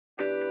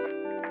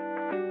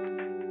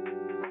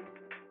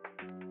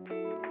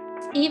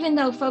even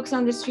though folks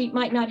on the street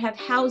might not have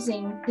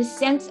housing, the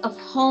sense of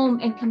home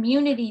and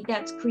community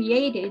that's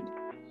created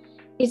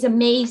is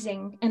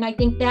amazing. And I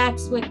think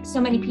that's what so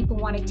many people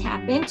want to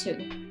tap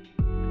into.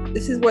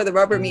 This is where the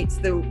rubber meets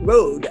the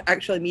road,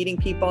 actually meeting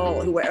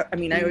people who, I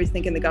always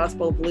think in the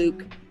Gospel of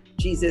Luke,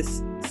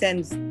 Jesus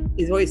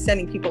is always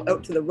sending people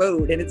out to the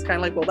road. And it's kind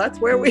of like, well, that's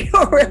where we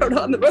are, out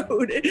on the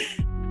road.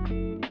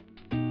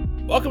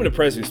 Welcome to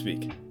Presby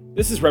Speak.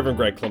 This is Reverend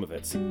Greg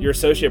Klimovitz, your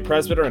Associate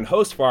Presbyter and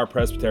host for our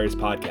Presbyteries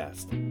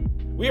podcast.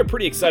 We are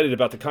pretty excited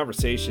about the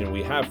conversation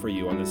we have for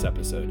you on this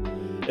episode.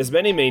 As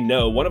many may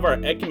know, one of our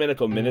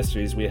ecumenical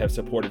ministries we have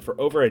supported for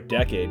over a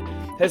decade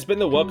has been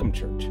the Welcome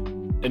Church,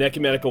 an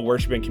ecumenical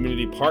worship and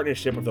community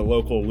partnership of the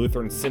local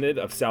Lutheran Synod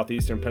of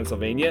Southeastern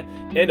Pennsylvania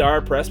and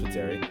our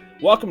presbytery.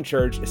 Welcome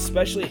Church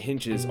especially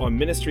hinges on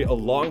ministry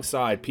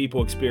alongside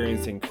people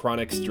experiencing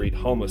chronic street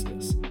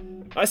homelessness.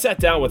 I sat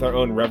down with our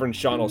own Reverend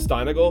Shawna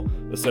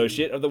Steinagel,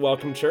 Associate of the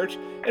Welcome Church,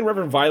 and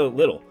Reverend Violet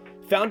Little,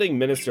 Founding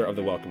Minister of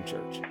the Welcome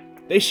Church.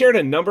 They shared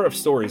a number of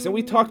stories, and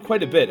we talked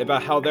quite a bit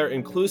about how their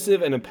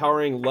inclusive and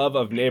empowering love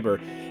of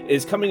neighbor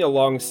is coming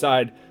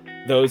alongside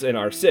those in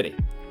our city.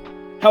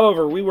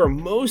 However, we were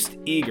most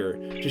eager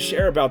to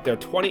share about their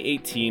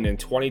 2018 and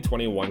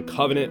 2021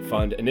 Covenant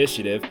Fund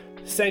initiative,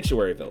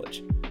 Sanctuary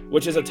Village,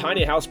 which is a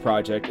tiny house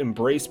project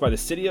embraced by the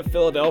city of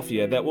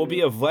Philadelphia that will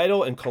be a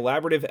vital and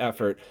collaborative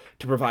effort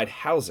to provide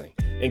housing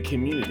and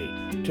community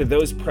to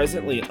those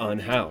presently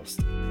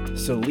unhoused.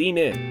 So lean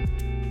in.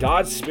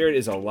 God's Spirit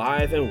is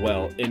alive and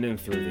well in and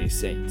through these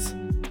saints.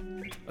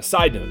 A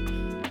side note,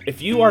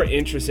 if you are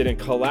interested in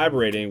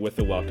collaborating with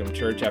the Welcome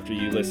Church after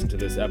you listen to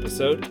this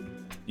episode,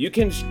 you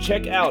can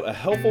check out a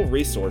helpful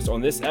resource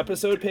on this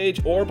episode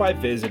page or by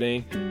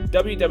visiting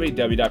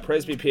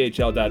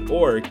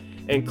www.presbyphl.org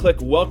and click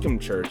Welcome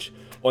Church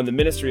on the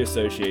Ministry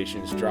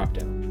Association's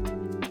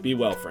dropdown. Be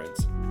well,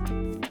 friends.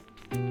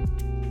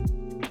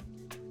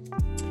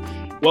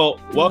 Well,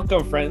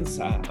 welcome, friends.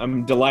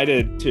 I'm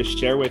delighted to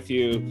share with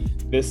you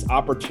this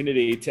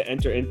opportunity to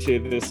enter into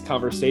this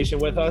conversation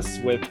with us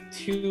with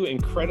two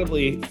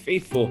incredibly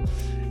faithful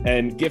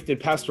and gifted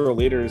pastoral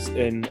leaders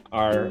in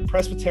our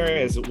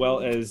presbytery, as well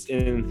as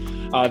in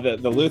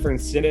the Lutheran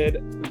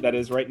Synod that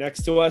is right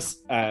next to us,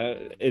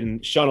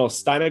 in Shawna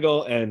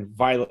Steinagel and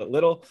Violet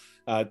Little,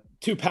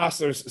 two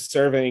pastors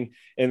serving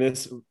in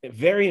this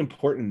very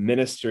important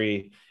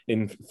ministry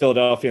in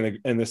Philadelphia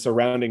and the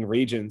surrounding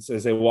regions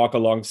as they walk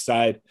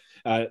alongside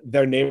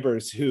their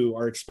neighbors who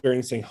are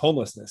experiencing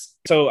homelessness.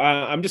 So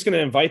I'm just going to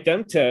invite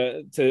them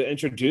to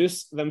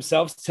introduce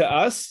themselves to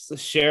us,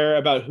 share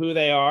about who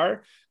they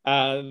are,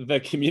 the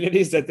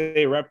communities that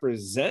they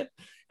represent,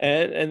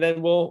 and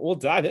then we'll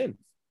dive in.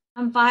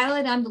 I'm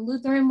Violet. I'm the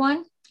Lutheran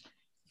one,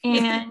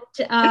 and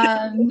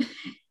I'm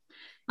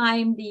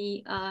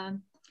the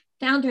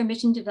founder and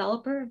mission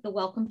developer of the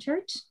Welcome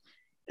Church.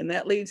 And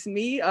that leaves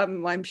me.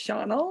 I'm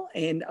Shawna,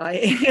 and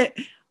I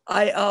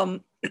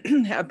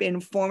have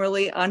been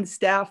formerly on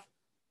staff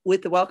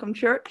with the Welcome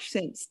Church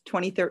since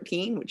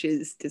 2013, which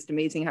is just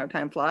amazing how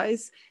time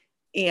flies.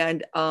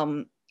 And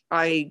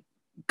I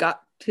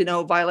got to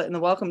know Violet and the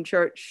Welcome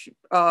Church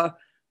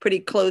pretty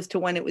close to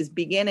when it was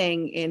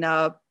beginning in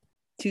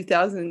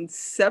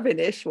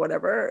 2007-ish,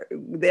 whatever,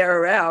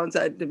 there around,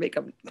 so to make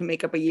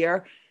up a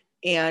year.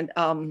 And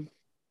I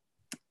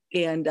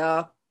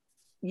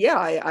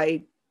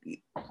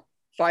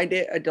find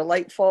it a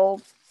delightful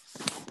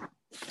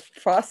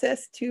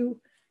process to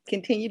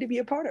continue to be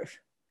a part of.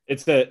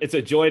 It's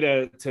a joy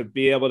to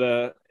be able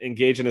to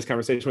engage in this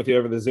conversation with you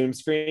over the Zoom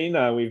screen.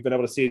 We've been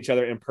able to see each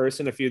other in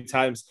person a few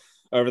times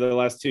over the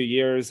last 2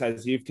 years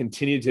as you've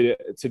continued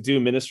to do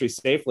ministry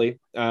safely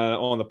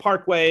on the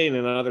Parkway and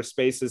in other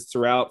spaces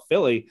throughout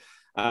Philly.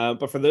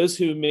 But for those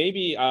who may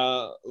be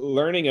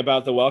learning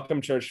about the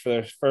Welcome Church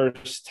for the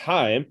first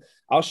time,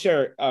 I'll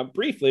share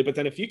briefly, but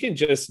then if you can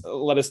just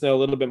let us know a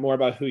little bit more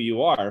about who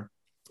you are.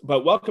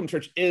 But Welcome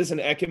Church is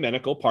an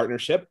ecumenical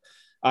partnership,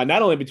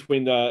 not only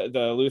between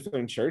the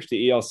Lutheran Church,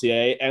 the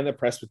ELCA, and the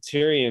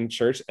Presbyterian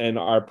Church, and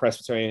our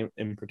Presbyterian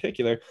in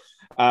particular,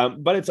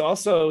 but it's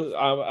also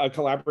a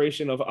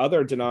collaboration of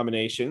other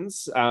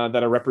denominations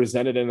that are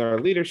represented in their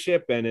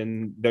leadership and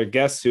in their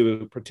guests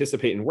who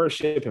participate in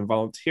worship and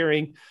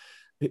volunteering.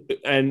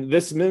 And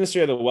this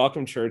ministry of the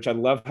Welcome Church, I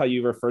love how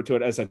you refer to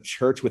it as a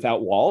church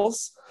without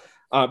walls,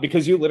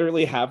 because you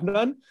literally have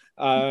none.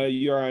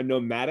 You're a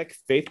nomadic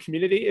faith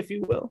community, if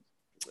you will.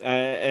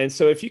 And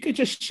so if you could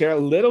just share a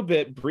little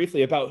bit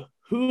briefly about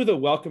who the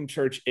Welcome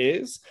Church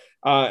is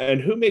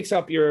and who makes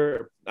up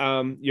your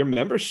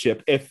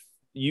membership, if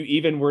you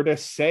even were to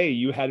say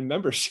you had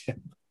membership.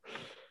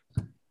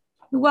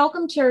 The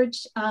Welcome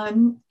Church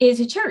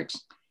is a church,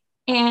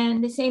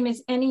 and the same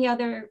as any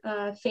other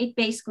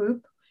faith-based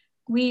group,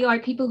 we are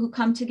people who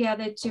come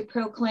together to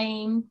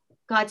proclaim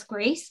God's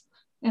grace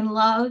and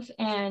love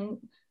and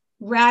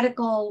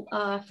radical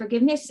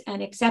forgiveness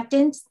and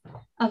acceptance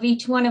of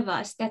each one of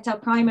us. That's our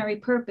primary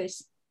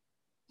purpose.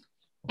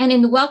 And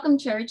in the Welcome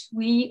Church,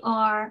 we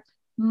are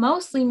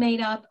mostly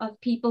made up of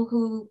people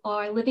who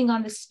are living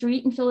on the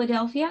street in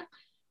Philadelphia,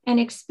 and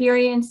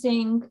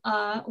experiencing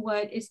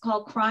what is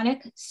called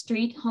chronic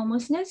street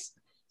homelessness.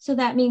 So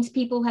that means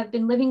people have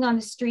been living on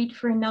the street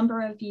for a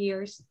number of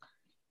years.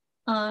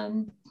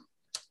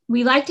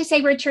 We like to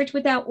say we're a church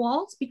without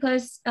walls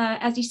because,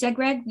 as you said,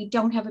 Greg, we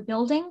don't have a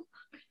building.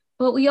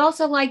 But we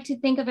also like to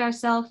think of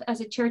ourselves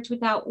as a church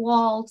without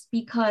walls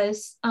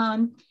because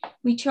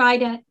we try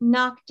to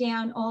knock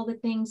down all the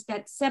things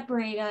that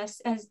separate us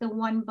as the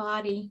one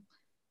body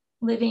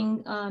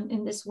living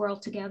in this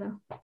world together.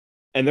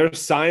 And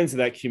there's signs of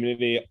that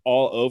community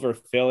all over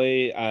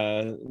Philly.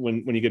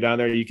 When you go down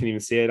there, you can even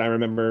see it. I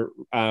remember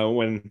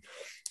when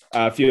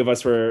a few of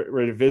us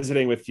were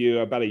visiting with you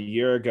about a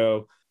year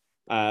ago,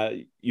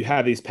 you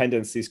have these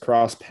pendants, these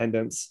cross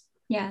pendants.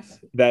 Yes.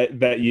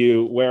 That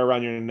you wear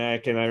around your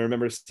neck. And I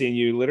remember seeing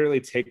you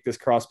literally take this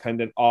cross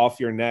pendant off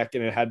your neck,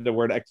 and it had the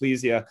word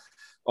Ecclesia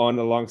on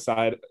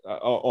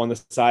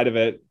the side of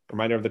it,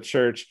 reminder of the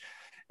church.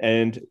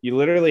 And you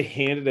literally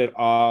handed it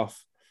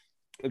off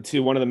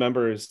to one of the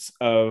members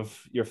of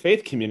your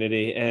faith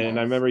community. And yes.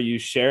 I remember you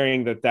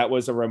sharing that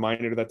was a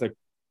reminder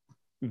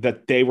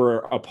that they were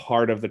a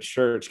part of the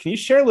church. Can you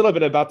share a little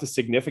bit about the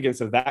significance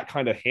of that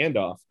kind of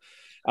handoff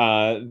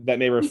that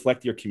may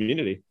reflect your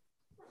community?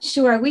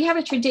 Sure. We have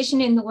a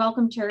tradition in the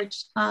Welcome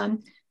Church.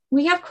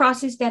 We have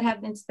crosses that have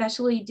been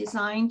specially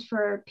designed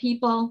for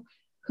people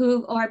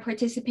who are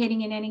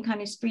participating in any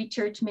kind of street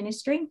church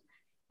ministry.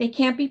 They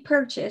can't be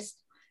purchased,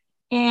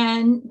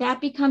 and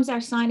that becomes our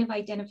sign of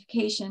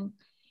identification.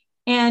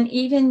 And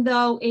even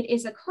though it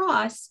is a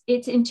cross,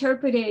 it's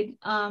interpreted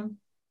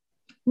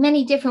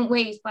many different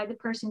ways by the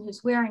person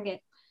who's wearing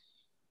it.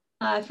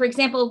 For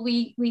example,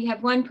 we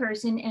have one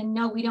person, and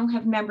no, we don't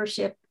have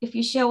membership. If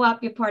you show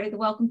up, you're part of the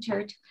Welcome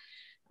Church.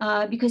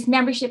 Because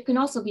membership can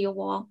also be a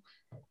wall.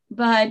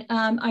 But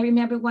I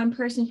remember one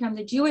person from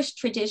the Jewish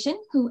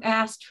tradition who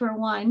asked for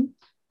one,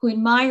 who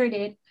admired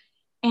it.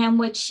 And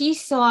what she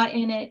saw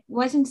in it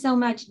wasn't so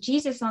much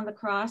Jesus on the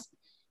cross,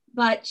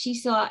 but she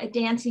saw a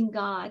dancing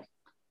God.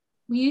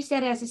 We use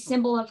that as a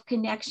symbol of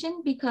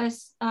connection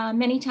because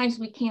many times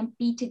we can't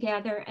be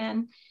together.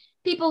 And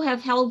people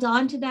have held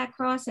on to that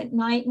cross at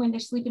night when they're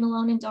sleeping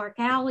alone in dark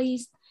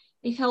alleys.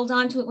 They've held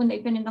on to it when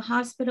they've been in the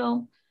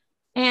hospital.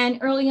 And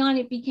early on,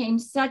 it became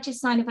such a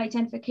sign of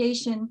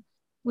identification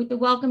with the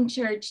Welcome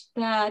Church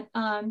that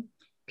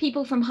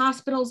people from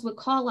hospitals would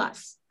call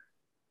us,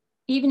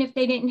 even if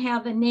they didn't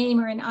have a name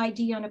or an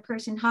ID on a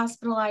person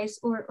hospitalized,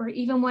 or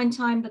even one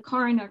time the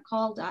coroner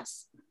called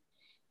us.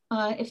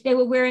 If they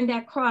were wearing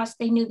that cross,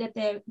 they knew that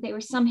they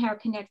were somehow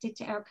connected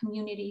to our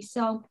community.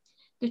 So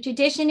the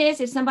tradition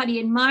is if somebody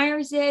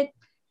admires it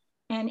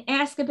and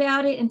asks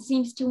about it and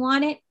seems to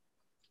want it,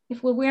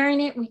 if we're wearing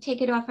it, we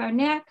take it off our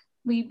neck.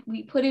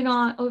 We put it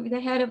on over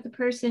the head of the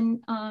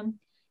person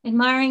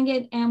admiring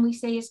it, and we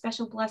say a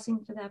special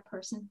blessing for that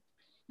person.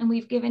 And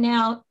we've given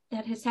out,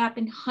 that has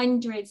happened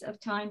hundreds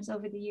of times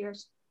over the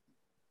years.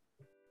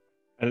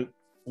 And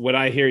what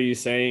I hear you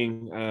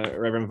saying,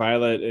 Reverend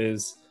Violet,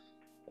 is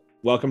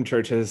Welcome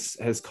Church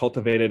has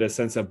cultivated a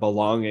sense of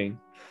belonging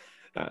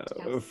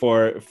yes.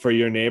 for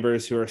your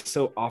neighbors who are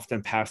so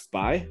often passed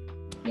by.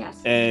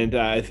 Yes. And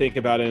I think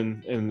about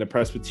in the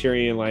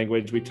Presbyterian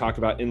language, we talk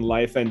about in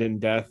life and in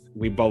death,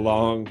 we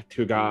belong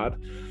to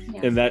God.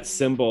 Yes. And that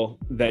symbol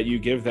that you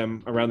give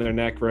them around their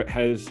neck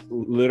has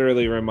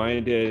literally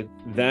reminded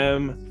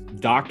them,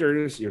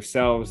 doctors,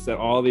 yourselves, that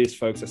all these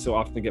folks that so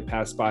often get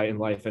passed by in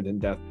life and in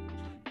death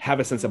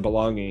have a sense of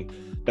belonging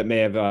that may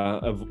have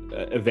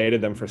evaded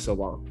them for so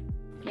long.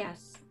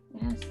 Yes,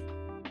 yes.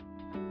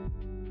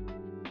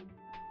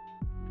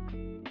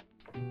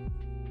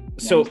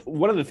 So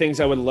one of the things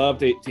I would love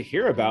to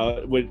hear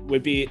about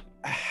would be,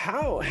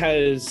 how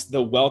has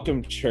the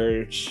Welcome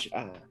Church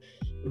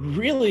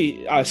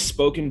really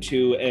spoken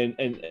to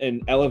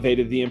and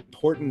elevated the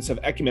importance of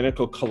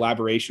ecumenical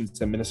collaborations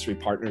and ministry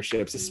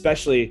partnerships,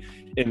 especially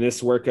in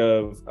this work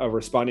of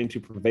responding to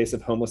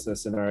pervasive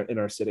homelessness in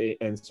our city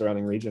and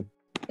surrounding region?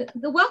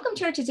 The Welcome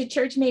Church is a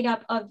church made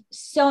up of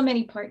so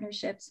many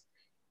partnerships.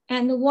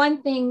 And the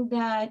one thing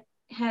that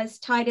has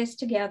tied us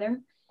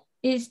together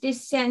is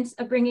this sense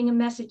of bringing a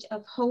message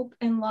of hope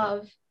and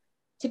love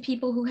to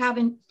people who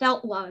haven't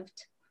felt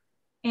loved,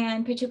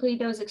 and particularly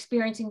those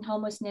experiencing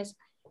homelessness.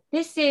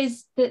 This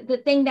is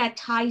the thing that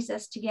ties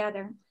us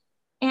together.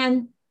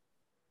 And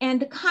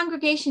the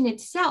congregation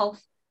itself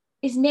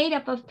is made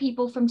up of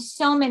people from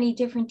so many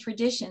different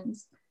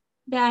traditions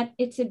that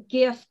it's a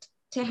gift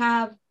to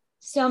have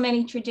so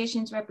many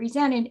traditions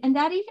represented. And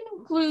that even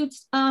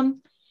includes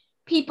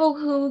people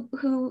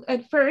who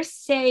at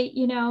first say,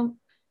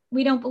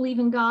 we don't believe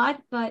in God,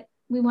 but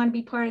we want to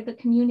be part of the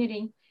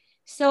community.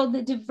 So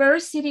the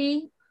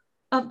diversity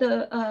of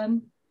the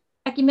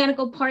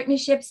ecumenical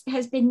partnerships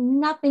has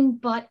been nothing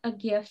but a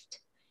gift.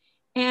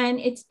 And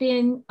it's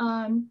been,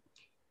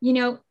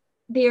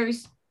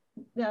 there's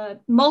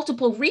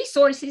multiple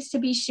resources to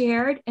be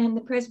shared, and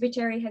the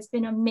Presbytery has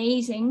been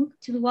amazing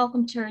to the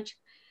Welcome Church.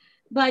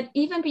 But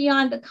even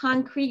beyond the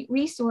concrete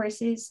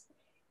resources,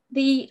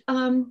 the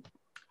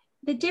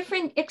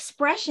different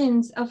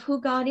expressions of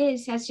who God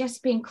is has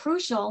just been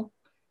crucial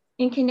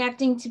in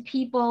connecting to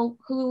people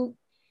who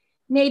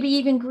maybe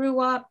even grew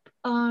up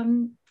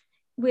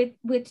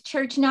with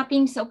church not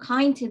being so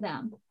kind to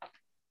them.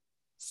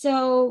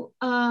 So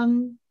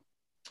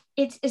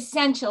it's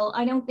essential.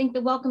 I don't think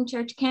the Welcome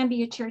Church can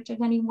be a church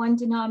of any one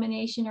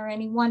denomination or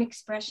any one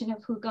expression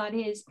of who God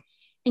is.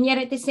 And yet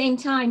at the same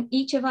time,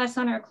 each of us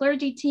on our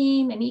clergy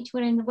team and each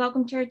one in the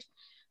Welcome Church,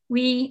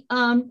 we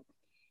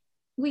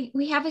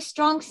have a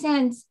strong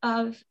sense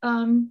of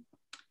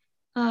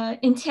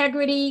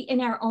integrity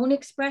in our own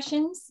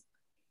expressions.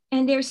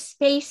 And there's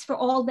space for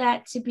all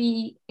that to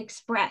be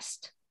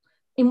expressed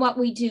in what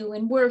we do,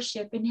 in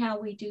worship, and how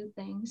we do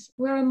things.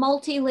 We're a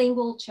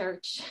multilingual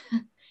church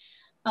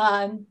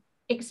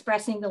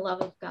expressing the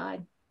love of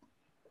God.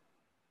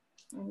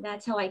 And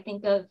that's how I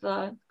think of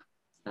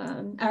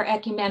our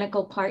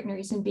ecumenical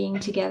partners and being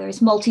together is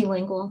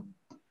multilingual.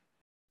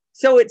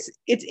 So it's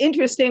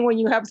interesting when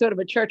you have sort of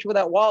a church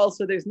without walls.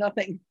 So there's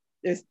nothing,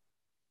 there's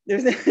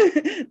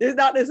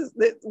not this,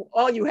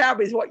 all you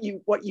have is what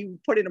you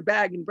put in a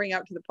bag and bring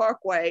out to the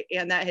parkway,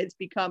 and that has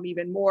become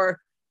even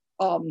more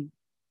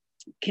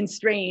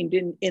constrained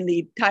in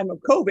the time of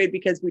COVID,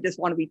 because we just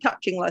want to be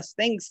touching less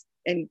things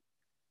and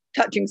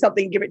touching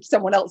something, give it to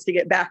someone else to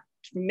get back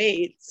from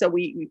me. So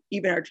we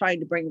even are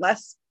trying to bring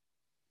less,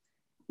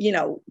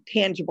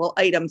 tangible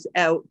items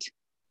out.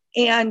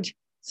 And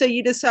so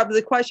you just have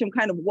the question,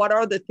 kind of, what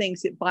are the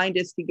things that bind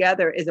us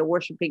together as a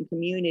worshiping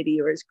community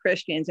or as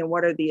Christians, and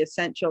what are the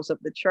essentials of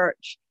the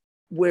church?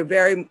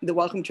 The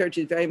Welcome Church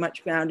is very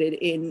much founded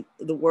in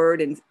the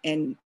Word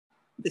and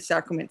the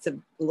sacraments of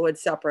the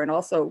Lord's Supper and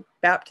also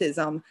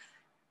baptism.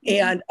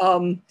 And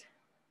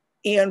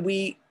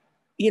we,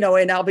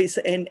 and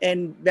obviously,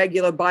 and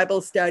regular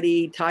Bible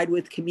study tied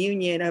with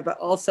communion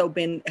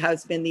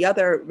has been the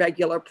other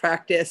regular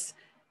practice.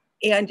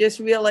 And just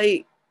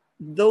really,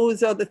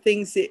 those are the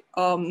things that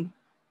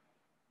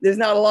there's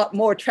not a lot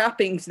more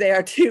trappings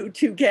there to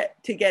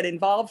get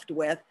involved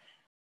with.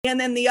 And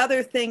then the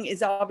other thing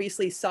is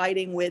obviously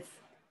siding with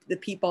the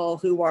people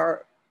who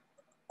are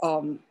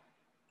on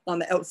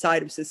the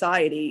outside of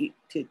society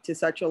to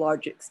such a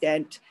large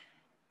extent.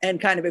 And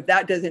kind of, if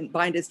that doesn't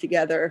bind us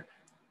together,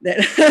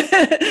 then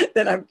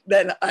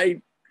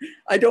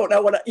I don't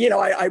know what,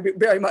 I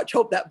very much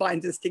hope that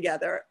binds us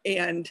together.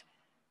 And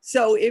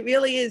so it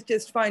really is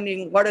just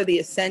finding what are the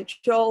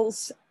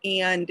essentials.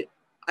 And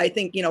I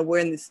think, we're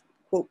in this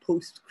quote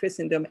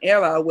post-Christendom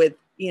era with,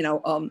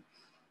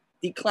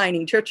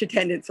 declining church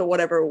attendance or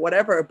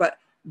whatever, but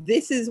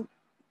this is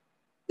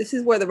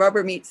where the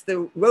rubber meets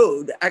the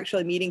road,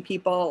 actually meeting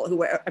people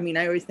who are,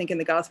 I always think in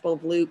the Gospel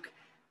of Luke,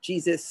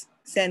 Jesus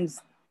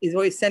is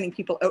always sending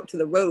people out to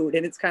the road.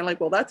 And it's kind of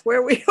like, well, that's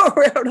where we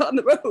are, out on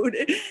the road.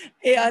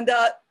 And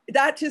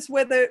that's just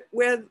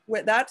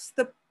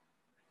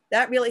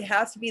that really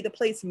has to be the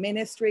place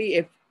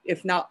ministry.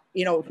 If not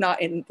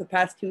in the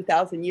past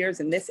 2,000 years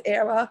in this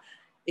era,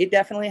 it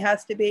definitely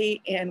has to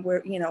be. And we're,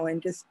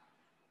 and just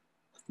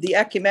the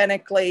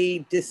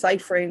ecumenically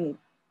deciphering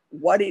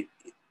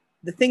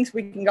the things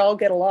we can all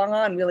get along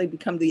on really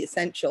become the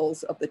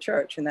essentials of the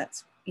church. And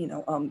that's,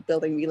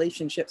 building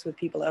relationships with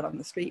people out on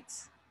the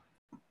streets.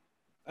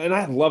 And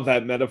I love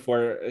that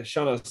metaphor,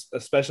 Shauna,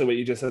 especially what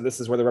you just said, this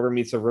is where the rubber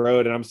meets the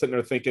road. And I'm sitting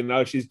there thinking,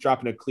 no, she's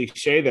dropping a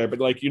cliche there, but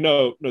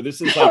no, this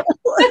is like,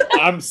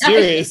 I'm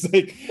serious,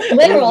 like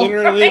literally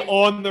right?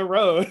 On the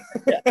road.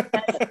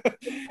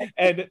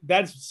 And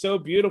that's so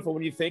beautiful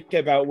when you think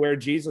about where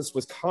Jesus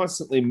was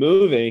constantly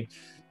moving.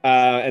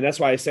 And that's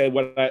why I say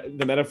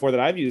the metaphor that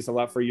I've used a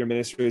lot for your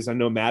ministry is a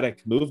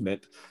nomadic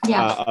movement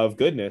of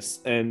goodness.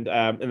 And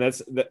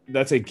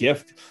that's a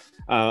gift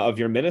of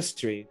your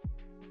ministry.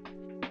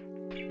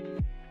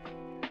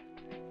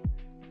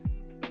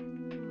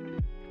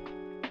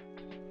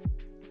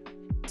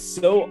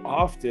 So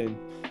often,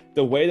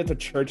 the way that the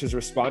church has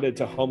responded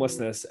to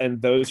homelessness and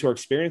those who are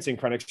experiencing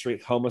chronic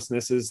street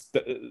homelessness is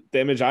the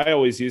image I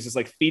always use is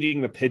like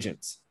feeding the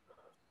pigeons.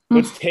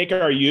 Let's take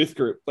our youth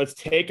group. Let's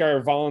take our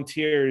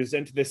volunteers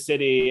into the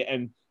city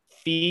and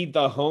feed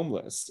the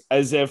homeless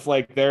as if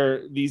like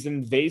they're these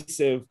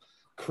invasive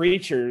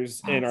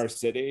creatures in our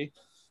city.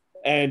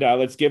 And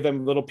let's give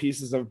them little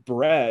pieces of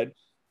bread.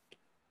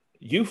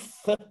 You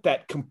flip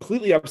that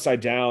completely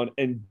upside down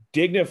and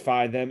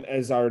dignify them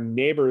as our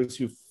neighbors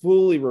who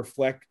fully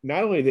reflect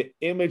not only the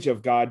image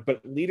of God,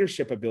 but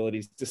leadership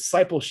abilities,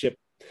 discipleship,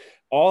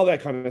 all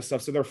that kind of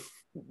stuff. So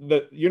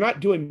you're not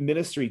doing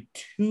ministry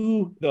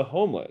to the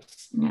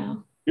homeless.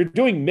 No. You're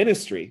doing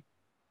ministry.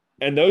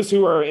 And those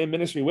who are in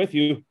ministry with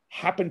you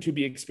happen to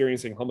be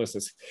experiencing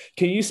homelessness.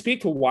 Can you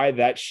speak to why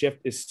that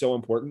shift is so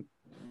important?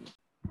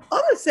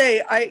 I'll just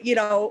say, I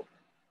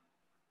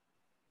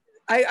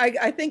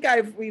think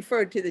I've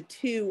referred to the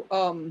two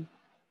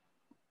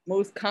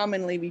most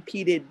commonly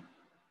repeated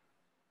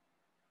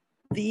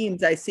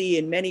themes I see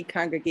in many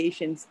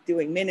congregations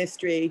doing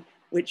ministry,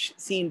 which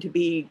seem to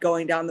be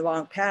going down the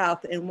wrong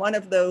path. And one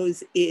of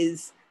those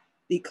is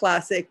the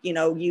classic, we're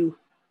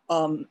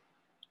going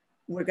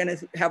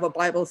to have a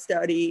Bible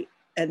study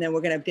and then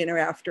we're going to have dinner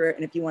after it.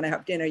 And if you want to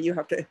have dinner, you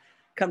have to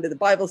come to the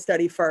Bible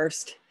study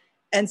first.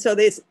 And so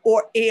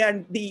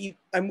and the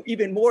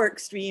even more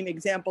extreme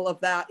example of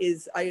that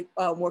is I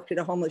worked at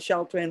a homeless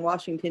shelter in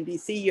Washington,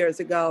 D.C. years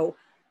ago.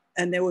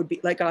 And there would be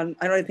like I don't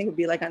think it would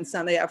be like on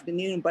Sunday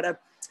afternoon, but a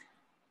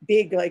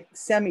big like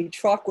semi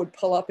truck would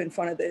pull up in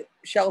front of the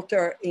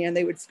shelter and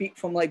they would speak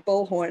from like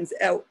bullhorns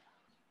out,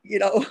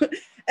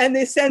 and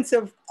this sense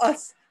of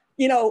us,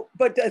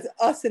 but as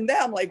us and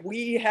them, like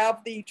we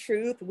have the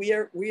truth, we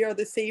are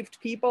the saved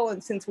people.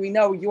 And since we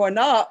know you are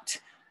not,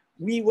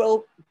 we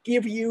will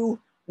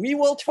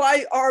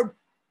try our,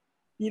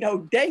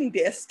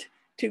 dangest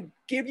to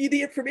give you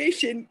the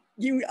information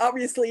you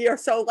obviously are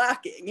so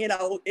lacking, and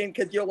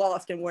because you're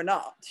lost and we're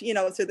not,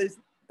 so there's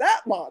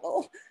that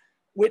model,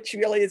 which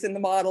really is in the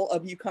model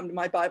of you come to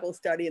my Bible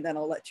study and then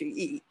I'll let you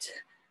eat.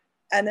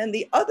 And then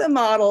the other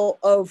model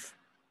of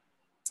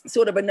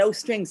sort of a no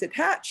strings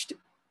attached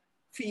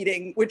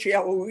feeding, which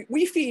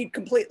we feed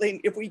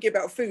completely. If we give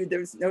out food,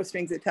 there's no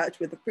strings attached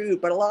with the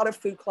food, but a lot of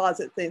food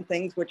closets and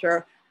things, which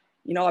are,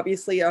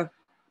 obviously a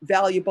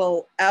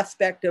valuable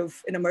aspect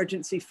of an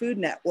emergency food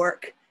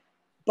network.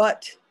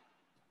 But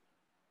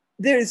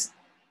there's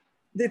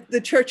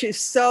the church is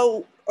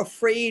so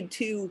afraid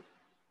to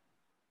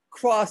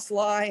cross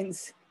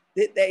lines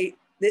that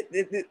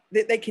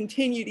they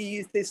continue to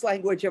use this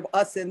language of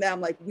us and them,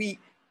 like we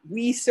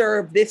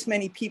serve this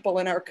many people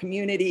in our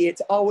community.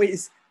 It's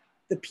always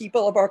the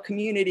people of our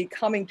community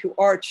coming to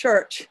our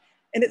church.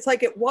 And it's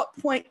like, at what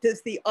point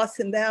does the us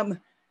and them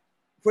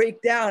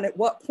break down? At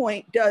what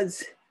point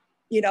does,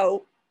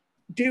 do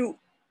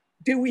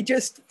we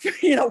just,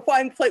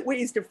 find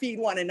ways to feed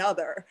one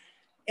another?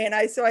 And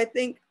I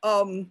think,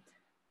 and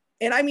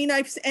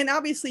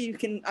obviously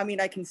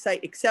I can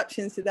cite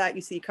exceptions to that.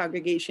 You see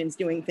congregations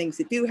doing things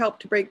that do help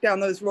to break down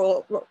those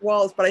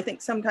walls. But I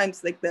think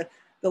sometimes like the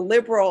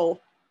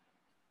liberal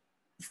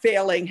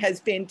failing has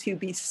been to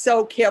be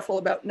so careful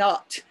about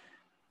not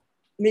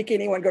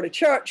making anyone go to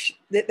church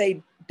that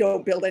they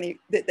don't build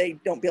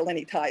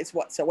any ties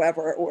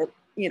whatsoever, or,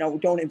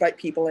 don't invite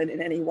people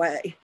in any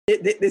way.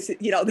 This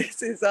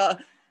is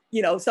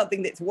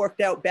something that's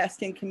worked out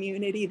best in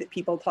community, that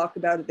people talk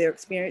about their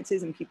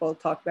experiences and people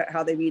talk about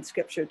how they read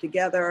scripture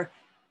together,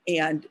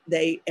 and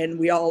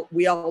we all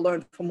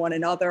learn from one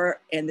another,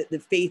 and that the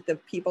faith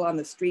of people on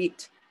the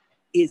street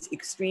is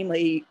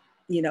extremely,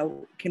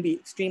 can be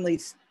extremely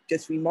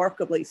just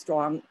remarkably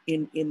strong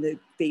in the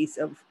face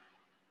of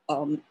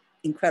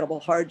incredible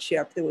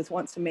hardship. There was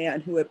once a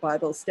man who at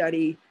Bible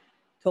study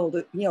told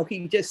it,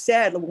 he just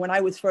said, when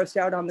I was first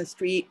out on the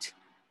street,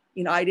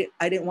 I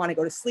didn't want to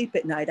go to sleep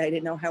at night. I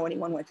didn't know how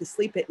anyone went to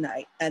sleep at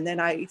night. And then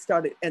I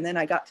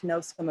got to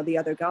know some of the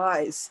other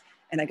guys,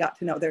 and I got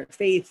to know their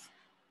faith,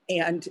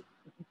 and,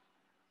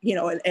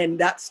 and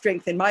that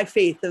strengthened my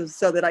faith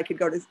so that I could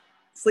go to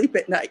sleep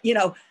at night,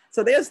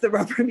 so there's the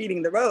rubber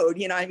meeting the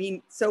road,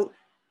 so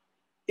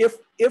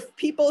if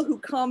people who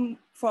come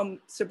from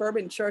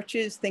suburban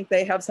churches think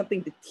they have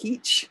something to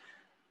teach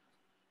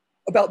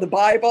about the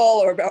Bible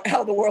or about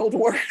how the world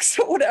works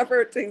or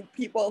whatever to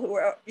people who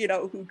are,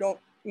 who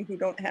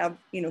don't have,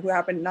 who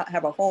happen to not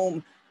have a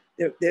home,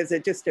 there's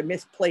just a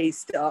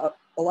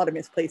lot of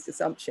misplaced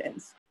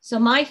assumptions. So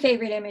my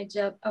favorite image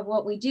of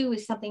what we do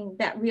is something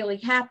that really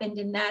happened.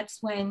 And that's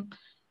when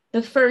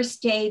the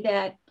first day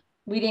that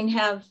we didn't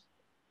have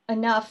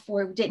enough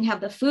or didn't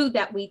have the food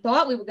that we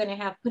thought we were going to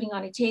have putting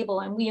on a table.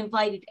 And we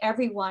invited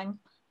everyone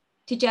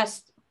to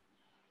just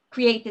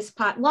create this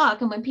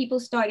potluck. And when people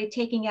started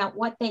taking out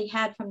what they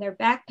had from their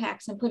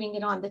backpacks and putting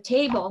it on the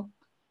table,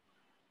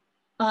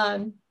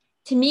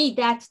 to me,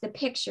 that's the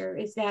picture,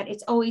 is that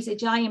it's always a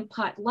giant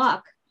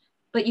potluck,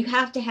 but you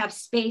have to have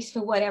space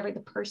for whatever the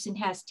person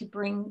has to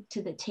bring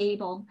to the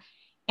table.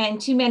 And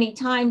too many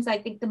times, I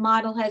think the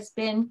model has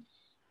been,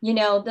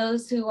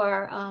 those who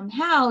are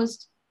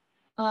housed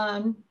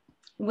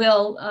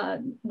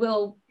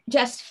will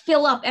just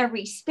fill up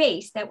every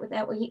space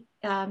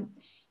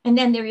and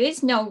then there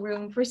is no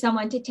room for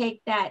someone to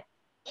take that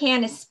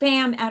can of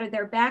Spam out of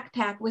their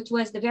backpack, which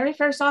was the very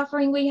first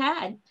offering we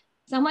had.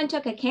 Someone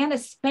took a can of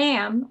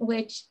Spam,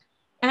 which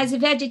as a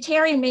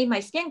vegetarian made my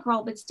skin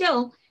crawl, but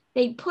still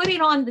they put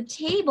it on the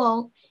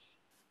table.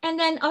 And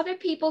then other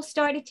people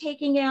started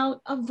taking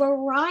out a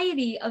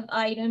variety of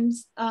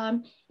items,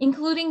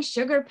 including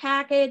sugar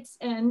packets.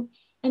 And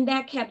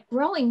that kept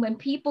growing when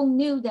people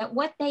knew that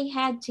what they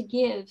had to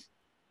give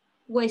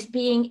was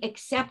being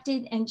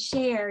accepted and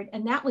shared.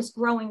 And that was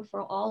growing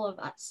for all of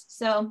us.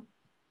 So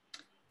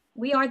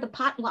we are the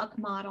potluck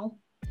model.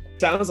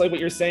 Sounds like what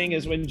you're saying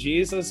is when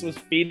Jesus was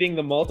feeding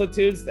the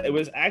multitudes, it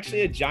was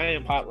actually a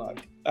giant potluck.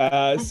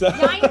 Giant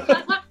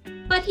potluck,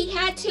 but he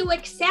had to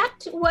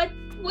accept what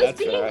was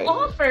being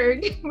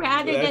offered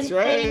rather than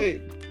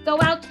say,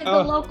 go out to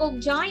the local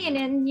giant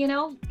and,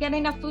 get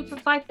enough food for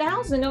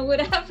 5,000 or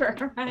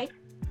whatever, right?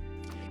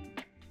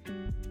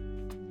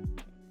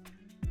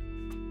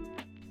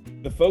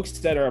 The folks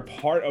that are a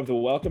part of the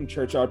Welcome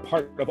Church are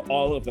part of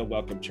all of the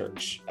Welcome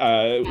Church.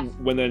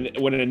 When an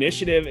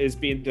initiative is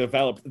being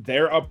developed,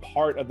 they're a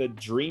part of the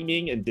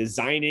dreaming and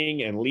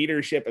designing and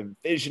leadership and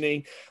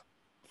visioning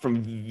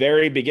from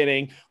very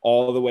beginning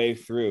all the way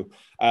through.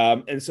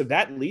 And so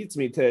that leads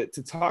me to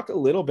talk a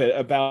little bit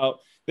about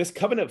this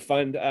Covenant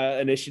Fund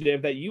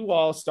initiative that you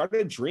all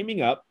started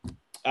dreaming up.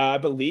 I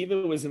believe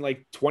it was in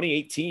like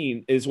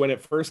 2018 is when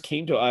it first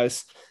came to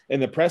us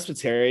in the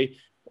presbytery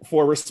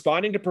for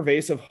responding to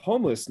pervasive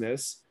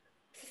homelessness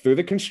through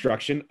the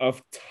construction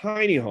of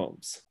tiny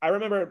homes. I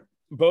remember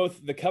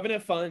both the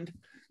Covenant Fund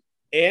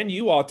and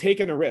you all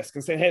taking a risk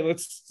and saying, hey,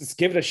 let's just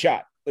give it a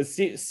shot. Let's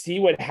see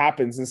what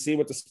happens and see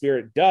what the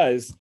Spirit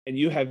does. And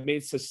you have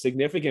made such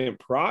significant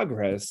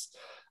progress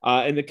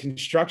in the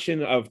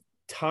construction of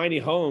tiny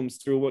homes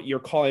through what you're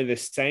calling the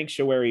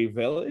Sanctuary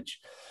Village.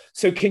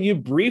 So can you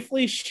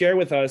briefly share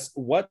with us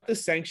what the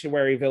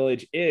Sanctuary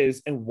Village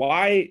is and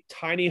why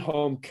tiny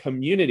home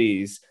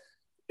communities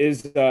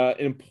is an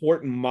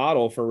important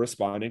model for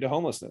responding to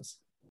homelessness?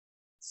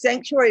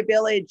 Sanctuary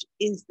Village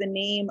is the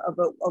name of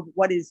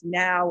what is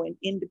now an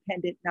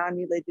independent,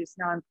 non-religious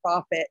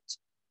nonprofit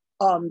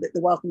that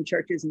the Welcome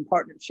Church is in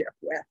partnership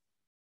with.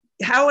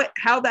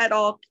 How that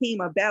all came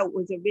about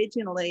was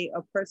originally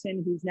a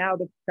person who's now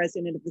the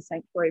president of the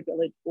Sanctuary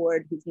Village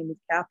Board, whose name is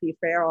Kathy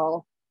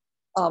Farrell.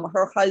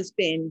 Her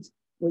husband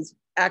was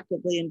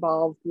actively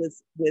involved with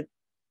the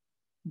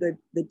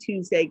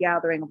Tuesday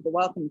gathering of the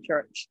Welcome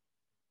Church,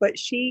 but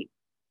she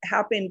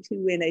happened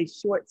to, in a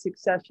short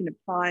succession of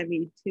time,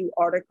 read 2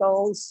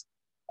 articles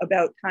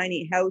about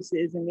tiny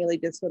houses and really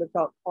just sort of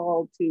felt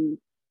called to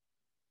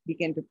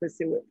begin to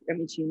pursue it. I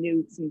mean, she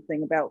knew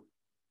something about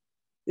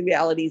the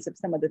realities of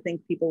some of the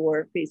things people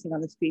were facing on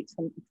the streets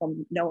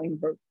from knowing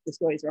the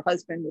stories her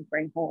husband would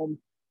bring home,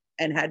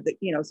 and had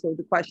so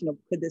the question of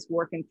could this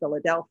work in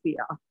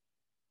Philadelphia?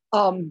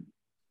 The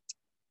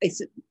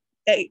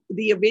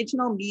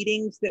original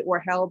meetings that were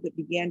held that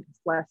began to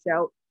flesh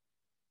out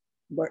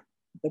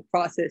the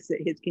process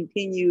that has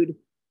continued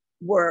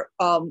were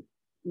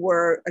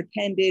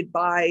attended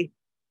by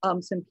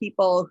some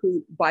people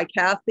by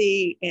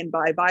Kathy and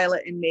by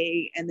Violet and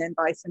me, and then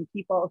by some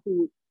people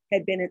who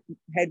had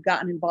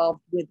gotten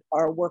involved with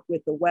our work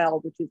with the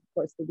Well, which is of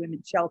course the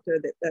women's shelter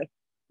that the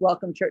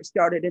Welcome Church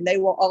started. And they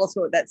were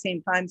also at that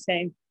same time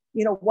saying,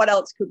 what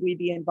else could we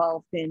be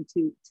involved in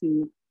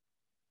to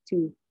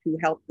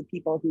help the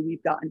people who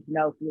we've gotten to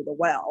know through the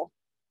Well.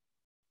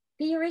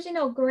 The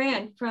original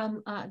grant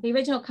from the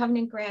original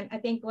Covenant grant, I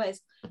think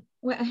was,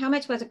 how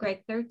much was it,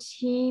 Greg?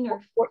 13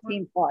 or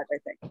 14.5, I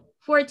think.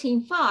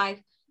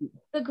 14.5.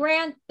 The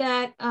grant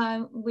that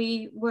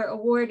we were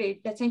awarded,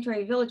 that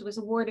Sanctuary Village was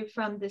awarded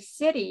from the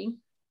city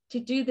to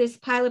do this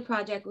pilot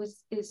project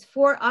is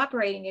for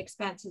operating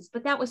expenses,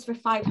 but that was for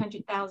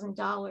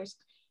 $500,000.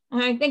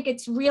 And I think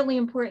it's really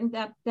important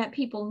that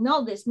people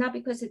know this, not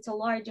because it's a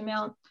large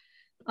amount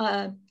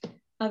of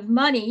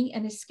money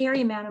and a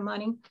scary amount of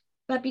money,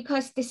 but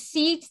because the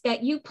seeds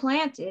that you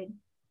planted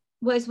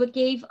was what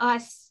gave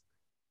us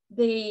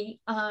the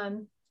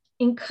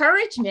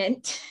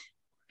encouragement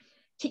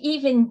to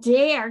even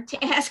dare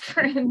to ask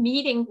for a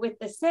meeting with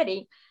the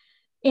city.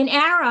 In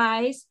our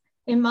eyes,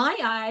 in my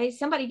eyes,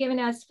 somebody giving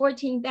us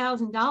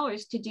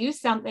 $14,000 to do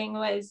something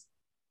was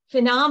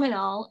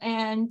phenomenal.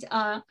 And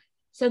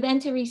so then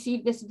to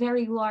receive this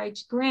very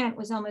large grant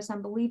was almost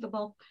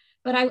unbelievable.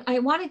 But I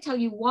want to tell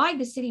you why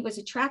the city was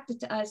attracted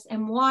to us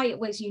and why it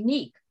was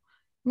unique.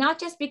 Not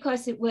just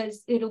because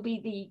it'll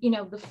be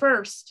the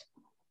first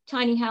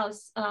tiny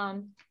house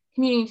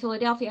community in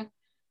Philadelphia,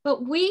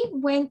 but we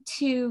went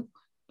to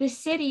the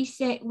city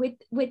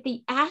with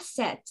the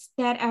assets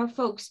that our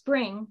folks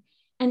bring.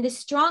 And the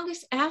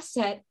strongest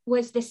asset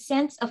was the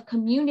sense of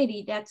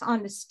community that's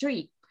on the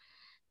street.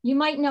 You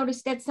might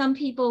notice that some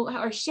people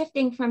are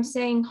shifting from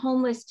saying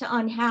homeless to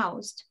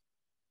unhoused,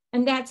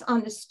 and that's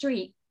on the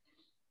street.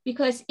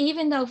 Because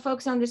even though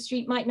folks on the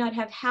street might not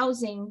have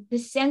housing, the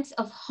sense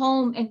of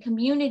home and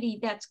community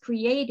that's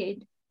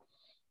created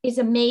is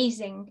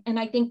amazing. And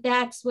I think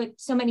that's what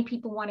so many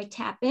people want to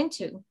tap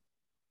into.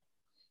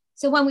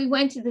 So when we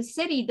went to the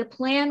city, the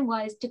plan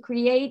was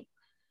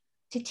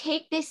to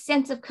take this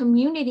sense of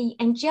community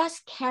and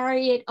just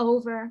carry it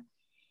over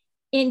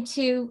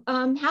into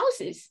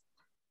houses,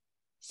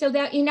 so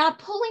that you're not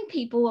pulling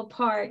people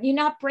apart. You're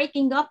not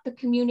breaking up the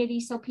community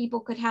so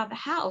people could have a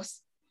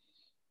house.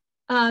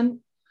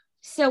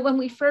 So when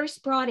we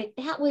first brought it,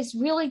 that was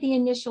really the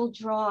initial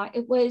draw.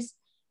 It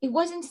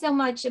wasn't so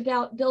much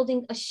about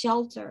building a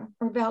shelter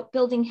or about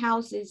building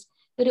houses,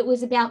 but it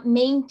was about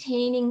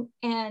maintaining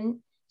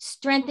and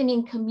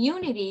strengthening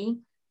community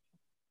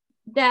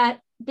that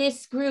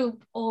this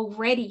group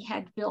already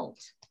had built.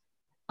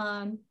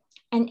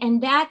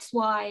 And that's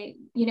why,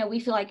 we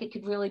feel like it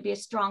could really be a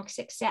strong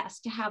success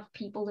to have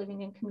people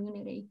living in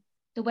community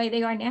the way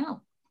they are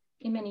now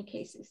in many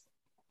cases.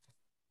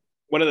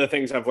 One of the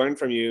things I've learned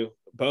from you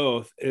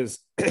both is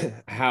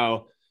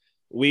how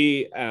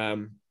we,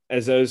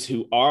 as those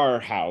who are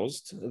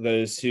housed,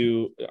 those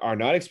who are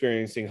not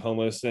experiencing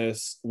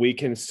homelessness, we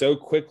can so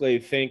quickly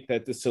think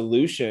that the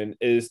solution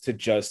is to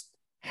just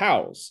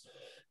house,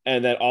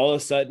 and that all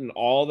of a sudden,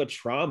 all the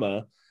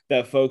trauma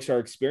that folks are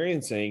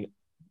experiencing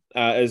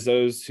as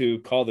those who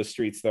call the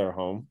streets their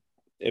home,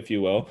 if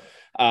you will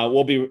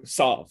be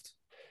solved.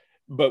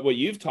 But what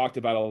you've talked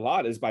about a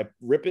lot is by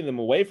ripping them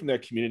away from their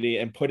community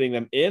and putting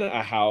them in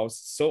a house,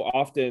 so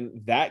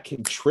often that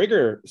can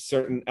trigger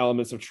certain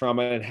elements of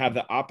trauma and have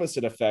the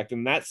opposite effect.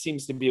 And that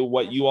seems to be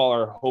what you all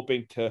are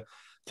hoping to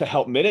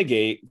help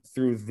mitigate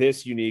through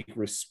this unique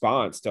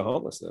response to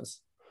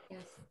homelessness.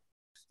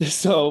 Yes.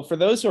 So for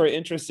those who are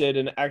interested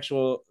in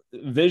actual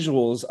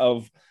visuals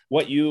of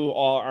what you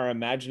all are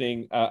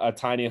imagining a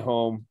tiny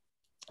home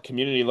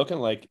community looking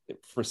like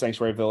for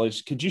Sanctuary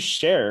Village, could you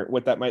share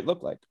what that might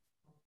look like?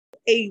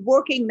 A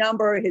working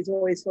number has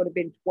always sort of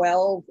been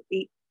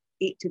 8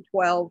 to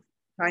 12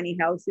 tiny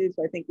houses.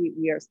 So I think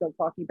we are still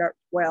talking about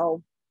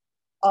 12.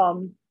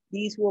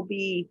 These will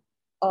be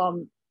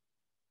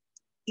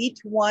each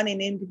one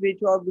an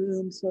individual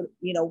room, so,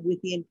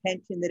 with the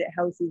intention that it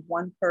houses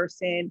one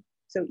person.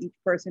 So each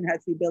person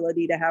has the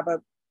ability to have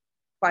a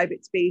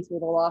private space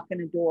with a lock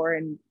and a door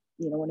and,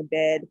 and a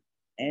bed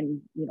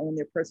and, in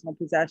their personal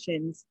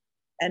possessions.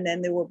 And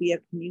then there will be a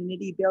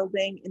community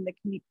building in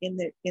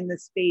the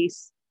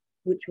space,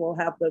 which will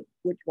have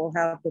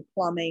the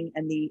plumbing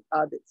and the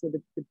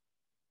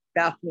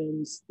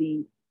bathrooms,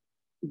 the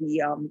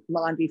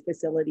laundry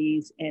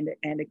facilities, and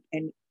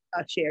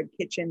a shared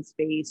kitchen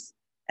space,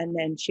 and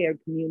then shared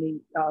community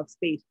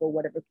space for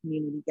whatever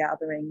community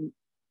gathering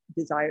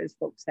desires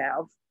folks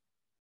have.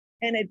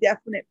 And a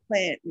definite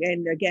plan,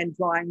 and again,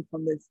 drawing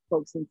from the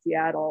folks in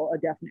Seattle, a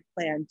definite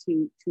plan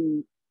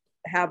to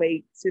have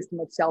a system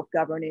of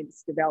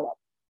self-governance develop.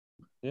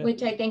 Yeah.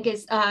 Which I think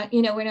is,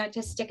 we're not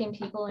just sticking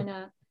people in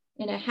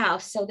a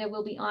house, so there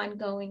will be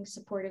ongoing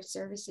supportive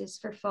services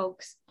for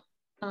folks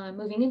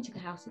moving into the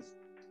houses.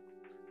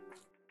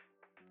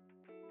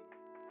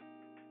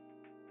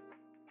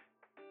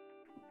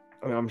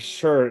 I'm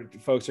sure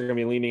folks are going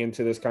to be leaning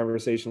into this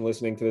conversation,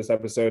 listening to this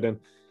episode, and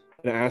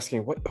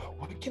asking,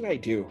 what can I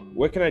do?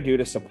 What can I do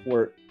to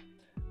support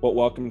what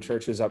Welcome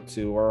Church is up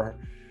to, or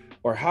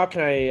how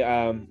can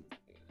I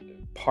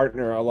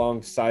partner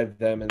alongside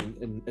them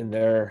in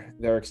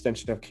their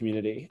extension of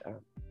community?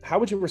 How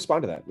would you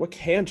respond to that? What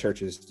can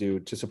churches do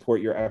to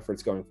support your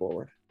efforts going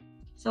forward?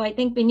 So I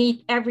think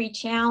beneath every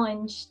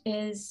challenge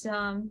is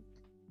some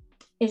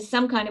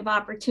kind of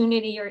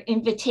opportunity or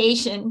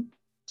invitation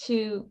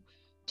to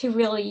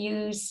really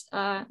use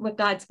what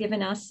God's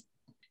given us.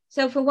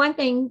 So for one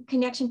thing,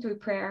 connection through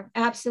prayer,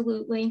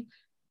 absolutely.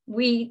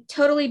 We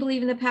totally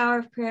believe in the power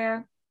of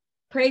prayer.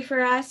 Pray for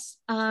us.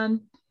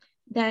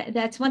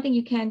 That's one thing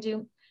you can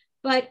do.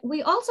 But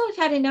we also have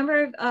had a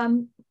number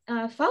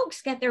of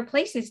folks get their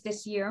places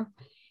this year.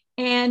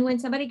 And when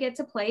somebody gets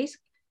a place,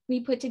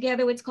 we put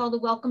together what's called a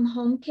Welcome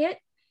Home Kit.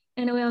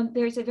 And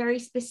there's a very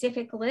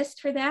specific list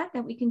for that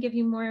we can give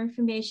you more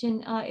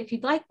information if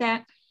you'd like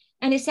that.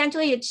 And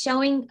essentially it's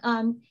showing,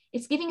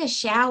 it's giving a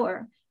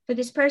shower for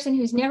this person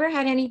who's never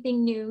had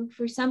anything new.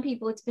 For some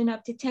people, it's been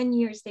up to 10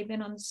 years they've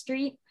been on the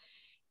street,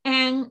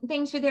 and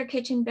things for their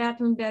kitchen,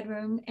 bathroom,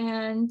 bedroom.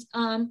 And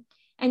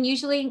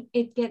usually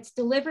it gets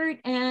delivered,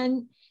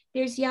 and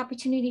there's the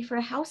opportunity for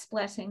a house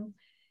blessing.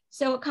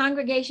 So a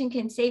congregation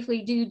can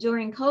safely do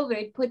during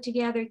COVID, put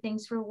together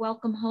things for a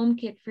welcome home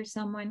kit for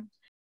someone.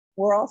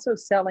 We're also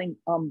selling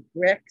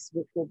bricks,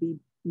 which will be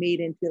made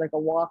into like a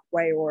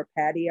walkway or a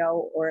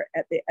patio or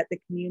at the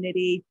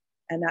community.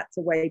 And that's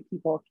a way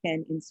people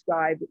can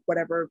inscribe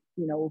whatever,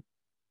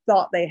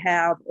 thought they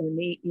have or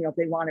need, if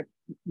they want to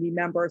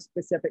remember a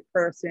specific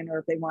person, or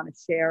if they want to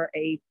share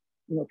a,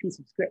 piece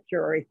of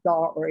scripture or a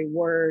thought or a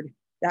word,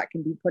 that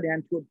can be put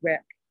into a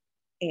brick.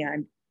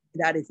 And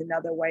that is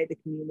another way the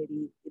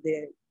community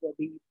will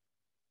be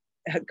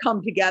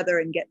come together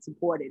and get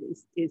supported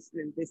is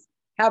this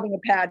having a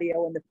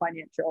patio and the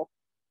financial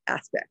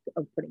aspect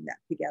of putting that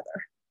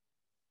together.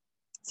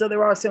 So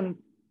there are some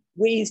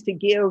ways to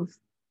give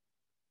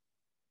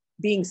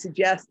being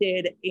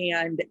suggested,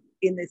 and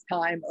in this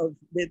time of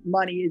the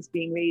money is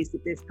being raised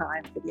at this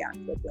time for the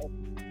actual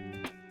building.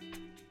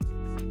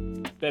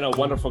 Been a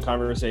wonderful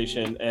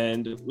conversation,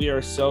 and we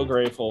are so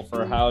grateful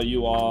for how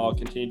you all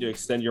continue to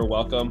extend your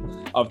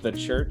welcome of the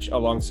church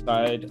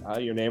alongside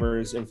your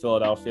neighbors in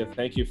Philadelphia.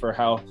 Thank you for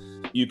how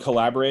you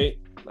collaborate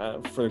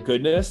for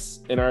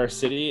goodness in our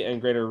city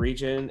and greater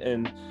region,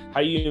 and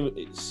how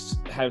you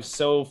have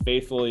so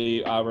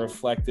faithfully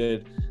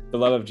reflected the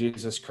love of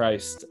Jesus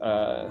Christ,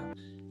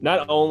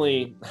 not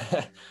only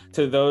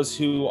to those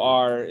who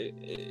are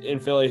in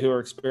Philly who are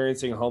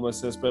experiencing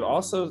homelessness, but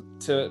also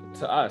to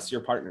us,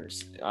 your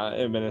partners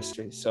in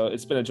ministry. So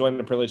it's been a joy and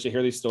a privilege to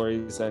hear these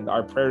stories, and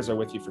our prayers are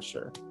with you for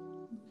sure.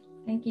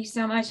 Thank you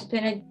so much. It's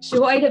been a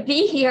joy to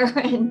be here.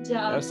 And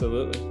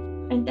absolutely.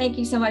 And thank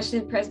you so much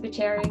to the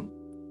Presbytery.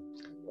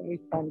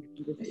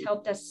 It's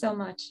helped us so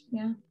much.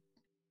 Yeah.